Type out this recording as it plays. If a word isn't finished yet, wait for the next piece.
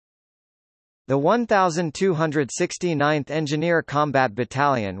The 1269th Engineer Combat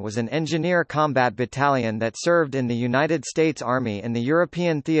Battalion was an engineer combat battalion that served in the United States Army in the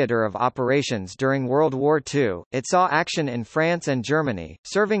European theater of operations during World War II. It saw action in France and Germany,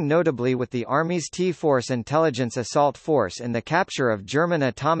 serving notably with the Army's T-Force Intelligence Assault Force in the capture of German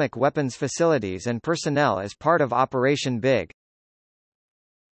atomic weapons facilities and personnel as part of Operation Big.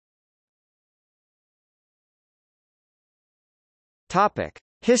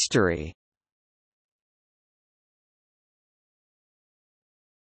 History.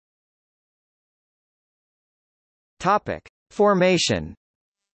 Formation.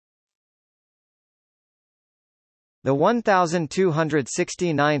 The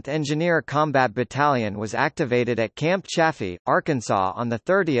 1269th Engineer Combat Battalion was activated at Camp Chaffee, Arkansas on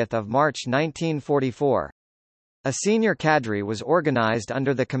 30 March 1944. A senior cadre was organized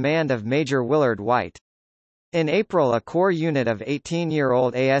under the command of Major Willard White. In April, a core unit of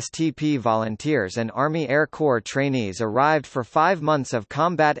 18-year-old ASTP volunteers and Army Air Corps trainees arrived for 5 months of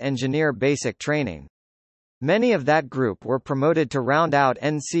combat engineer basic training. Many of that group were promoted to round out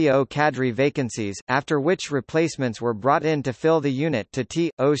NCO cadre vacancies, after which replacements were brought in to fill the unit to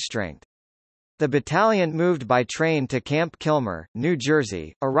T.O. strength. The battalion moved by train to Camp Kilmer, New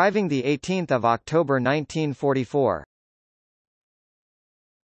Jersey, arriving 18 October 1944.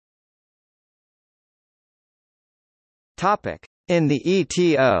 In the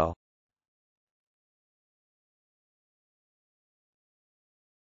ETO.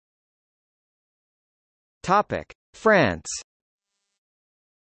 France.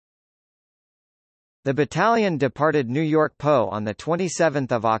 The battalion departed New York Po on 27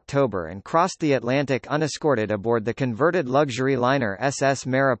 October and crossed the Atlantic unescorted aboard the converted luxury liner SS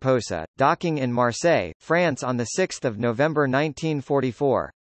Mariposa, docking in Marseille, France on 6 November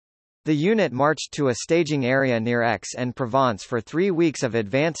 1944. The unit marched to a staging area near Aix-en-Provence for 3 weeks of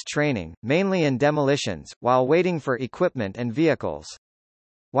advanced training, mainly in demolitions, while waiting for equipment and vehicles.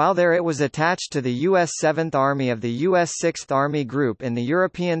 While there it was attached to the U.S. 7th Army of the U.S. 6th Army Group in the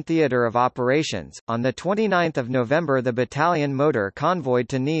European Theater of Operations. On 29 November the battalion motor convoyed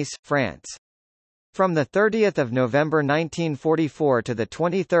to Nice, France. From 30 November 1944 to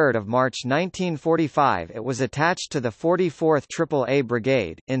 23 March 1945 it was attached to the 44th AAA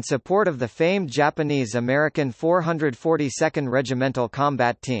Brigade, in support of the famed Japanese-American 442nd Regimental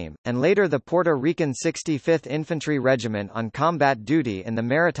Combat Team, and later the Puerto Rican 65th Infantry Regiment on combat duty in the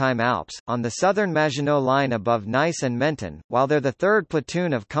Maritime Alps, on the southern Maginot Line above Nice and Menton, while there the 3rd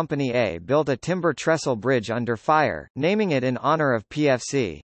Platoon of Company A built a timber trestle bridge under fire, naming it in honor of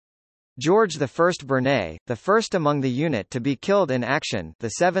PFC. George I Bernay, the first among the unit to be killed in action,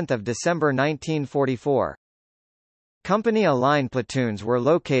 7 December 1944. Company A line platoons were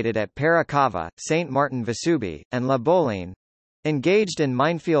located at Paracava, Saint-Martin-Vésubie, and La Boline, engaged in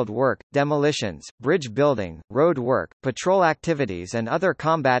minefield work, demolitions, bridge building, road work, patrol activities and other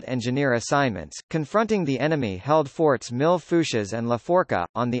combat engineer assignments, confronting the enemy-held forts Mille Fouches and La Forca,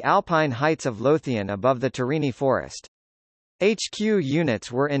 on the alpine heights of Lothian above the Torini forest. HQ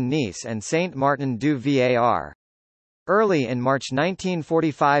units were in Nice and Saint-Martin-du-Var. Early in March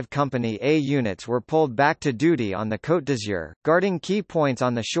 1945 Company A units were pulled back to duty on the Côte d'Azur, guarding key points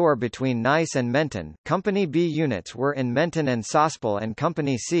on the shore between Nice and Menton. Company B units were in Menton and Sospel and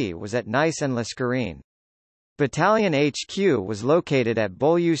Company C was at Nice and L'Escarine. Battalion HQ was located at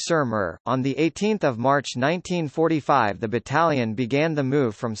Beaulieu-sur-Mer. On 18 March 1945 the battalion began the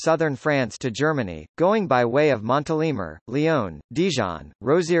move from southern France to Germany, going by way of Montélimar, Lyon, Dijon,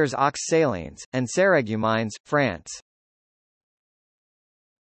 Roziers-aux-Salines, and Sarreguemines, France.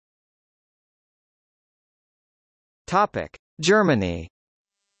 Germany.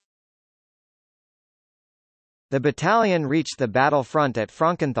 The battalion reached the battle front at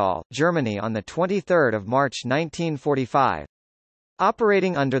Frankenthal, Germany on 23 March 1945.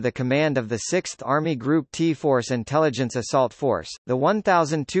 Operating under the command of the 6th Army Group T-Force Intelligence Assault Force, the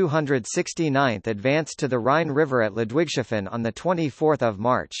 1269th advanced to the Rhine River at Ludwigshafen on 24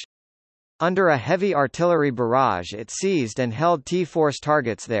 March. Under a heavy artillery barrage it seized and held T-Force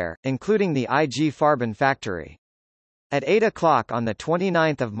targets there, including the IG Farben factory. At 8 o'clock on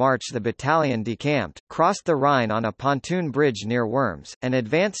 29 March the battalion decamped, crossed the Rhine on a pontoon bridge near Worms, and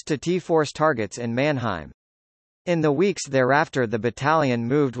advanced to T-Force targets in Mannheim. In the weeks thereafter the battalion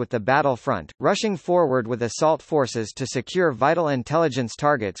moved with the battle front, rushing forward with assault forces to secure vital intelligence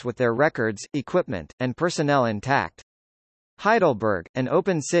targets with their records, equipment, and personnel intact. Heidelberg, an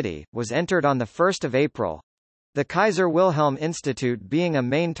open city, was entered on 1 April. The Kaiser Wilhelm Institute being a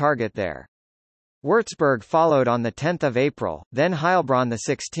main target there. Würzburg followed on 10 April, then Heilbronn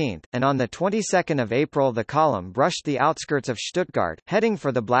 16, and on 22 April the column brushed the outskirts of Stuttgart, heading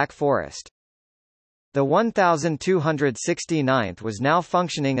for the Black Forest. The 1269th was now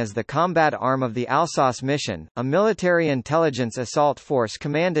functioning as the combat arm of the Alsos mission, a military intelligence assault force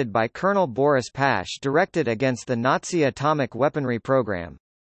commanded by Colonel Boris Pash directed against the Nazi atomic weaponry program.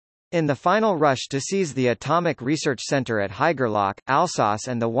 In the final rush to seize the Atomic Research Center at Haigerloch, Alsos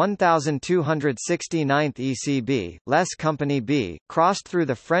and the 1269th ECB, Les Company B, crossed through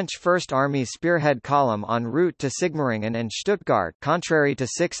the French First Army spearhead column en route to Sigmaringen and Stuttgart contrary to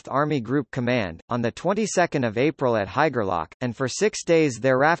 6th Army Group Command, on the 22nd of April at Haigerloch, and for 6 days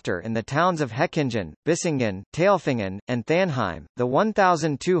thereafter in the towns of Heckingen, Bissingen, Tailfingen, and Thanheim. The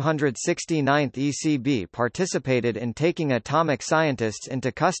 1269th ECB participated in taking atomic scientists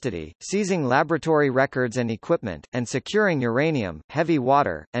into custody, seizing laboratory records and equipment, and securing uranium, heavy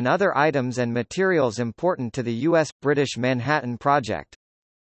water, and other items and materials important to the U.S.-British Manhattan Project.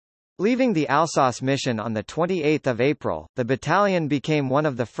 Leaving the Alsos mission on 28 April, the battalion became one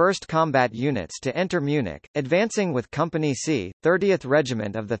of the first combat units to enter Munich, advancing with Company C, 30th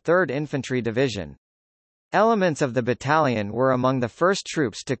Regiment of the 3rd Infantry Division. Elements of the battalion were among the first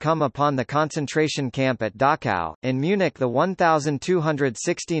troops to come upon the concentration camp at Dachau. In Munich, the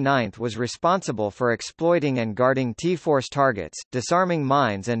 1269th was responsible for exploiting and guarding T-Force targets, disarming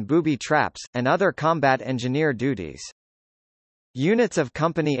mines and booby traps, and other combat engineer duties. Units of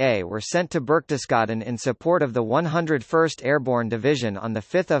Company A were sent to Berchtesgaden in support of the 101st Airborne Division on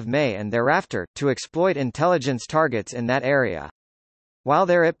 5 May and thereafter, to exploit intelligence targets in that area. While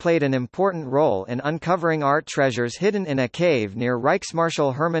there it played an important role in uncovering art treasures hidden in a cave near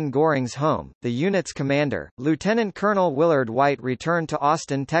Reichsmarschall Hermann Göring's home. The unit's commander, Lieutenant Colonel Willard White, returned to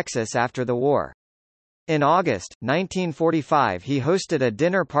Austin, Texas after the war. In August 1945 he hosted a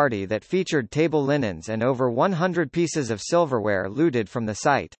dinner party that featured table linens and over 100 pieces of silverware looted from the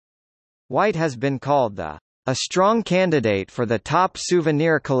site. White has been called a strong candidate for the top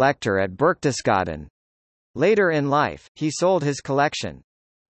souvenir collector at Berchtesgaden. Later in life, he sold his collection.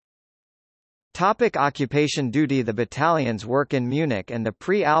 Topic: occupation duty. The battalion's work in Munich and the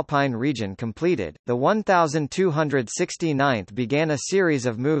pre-Alpine region completed, the 1269th began a series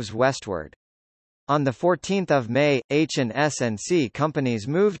of moves westward. On 14 May, H&S and C companies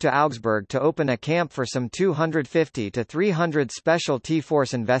moved to Augsburg to open a camp for some 250 to 300 Special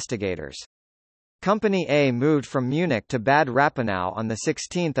T-Force investigators. Company A moved from Munich to Bad Rappenau on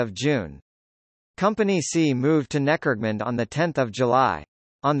 16 June. Company C moved to Neckargemünd on 10 July.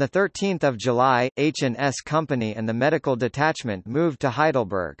 On 13 July, H&S Company and the medical detachment moved to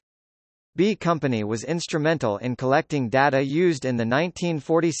Heidelberg. B Company was instrumental in collecting data used in the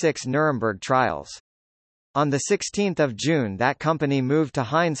 1946 Nuremberg trials. On 16 June that company moved to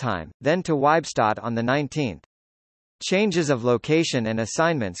Heinsheim, then to Weibstadt on 19. Changes of location and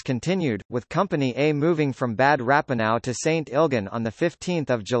assignments continued, with Company A moving from Bad Rappenau to St. Ilgen on 15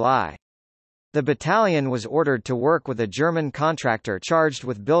 July. The battalion was ordered to work with a German contractor charged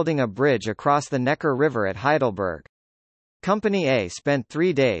with building a bridge across the Neckar River at Heidelberg. Company A spent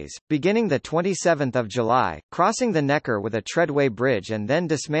 3 days, beginning 27 July, crossing the Neckar with a treadway bridge and then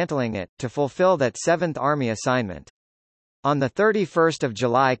dismantling it, to fulfill that 7th Army assignment. On 31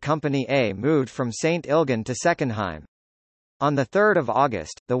 July Company A moved from St. Ilgen to Seckenheim. On 3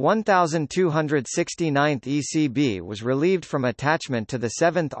 August, the 1269th ECB was relieved from attachment to the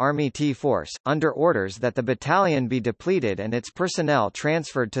 7th Army T-Force, under orders that the battalion be depleted and its personnel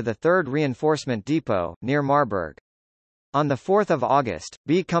transferred to the 3rd Reinforcement Depot, near Marburg. On 4 August,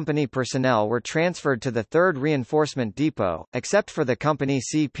 B Company personnel were transferred to the 3rd Reinforcement Depot, except for the Company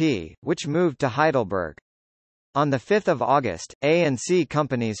CP, which moved to Heidelberg. On 5 August, A and C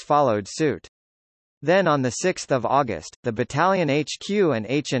companies followed suit. Then on 6 August, the Battalion HQ and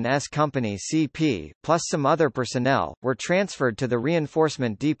H&S Company CP, plus some other personnel, were transferred to the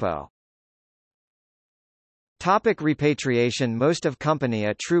reinforcement depot. Topic: repatriation. Most of Company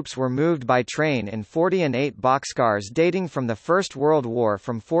A troops were moved by train in 40 and 8 boxcars dating from the First World War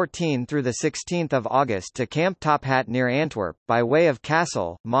from 14 through 16 August to Camp Tophat near Antwerp, by way of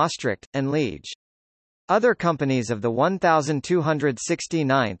Kassel, Maastricht, and Liege. Other companies of the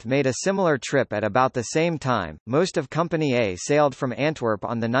 1269th made a similar trip at about the same time. Most of Company A sailed from Antwerp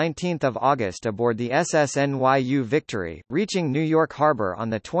on 19 August aboard the SS NYU Victory, reaching New York Harbor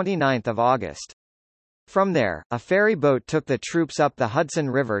on 29 August. From there, a ferry boat took the troops up the Hudson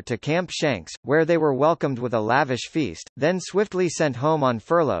River to Camp Shanks, where they were welcomed with a lavish feast, then swiftly sent home on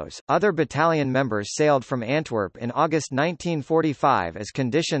furloughs. Other battalion members sailed from Antwerp in August 1945 as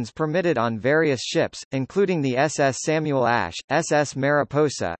conditions permitted on various ships, including the SS Samuel Ash, SS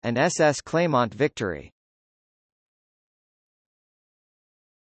Mariposa, and SS Claymont Victory.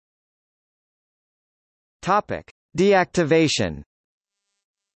 Topic: Deactivation.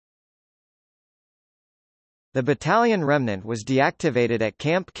 The battalion remnant was deactivated at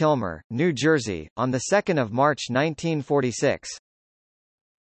Camp Kilmer, New Jersey, on 2 March 1946.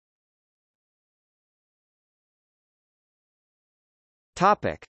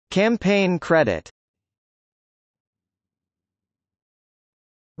 Topic: Campaign credit.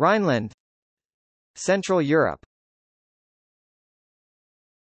 Rhineland, Central Europe.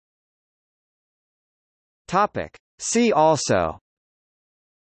 Topic: See also.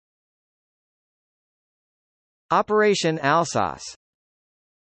 Operation Alsace.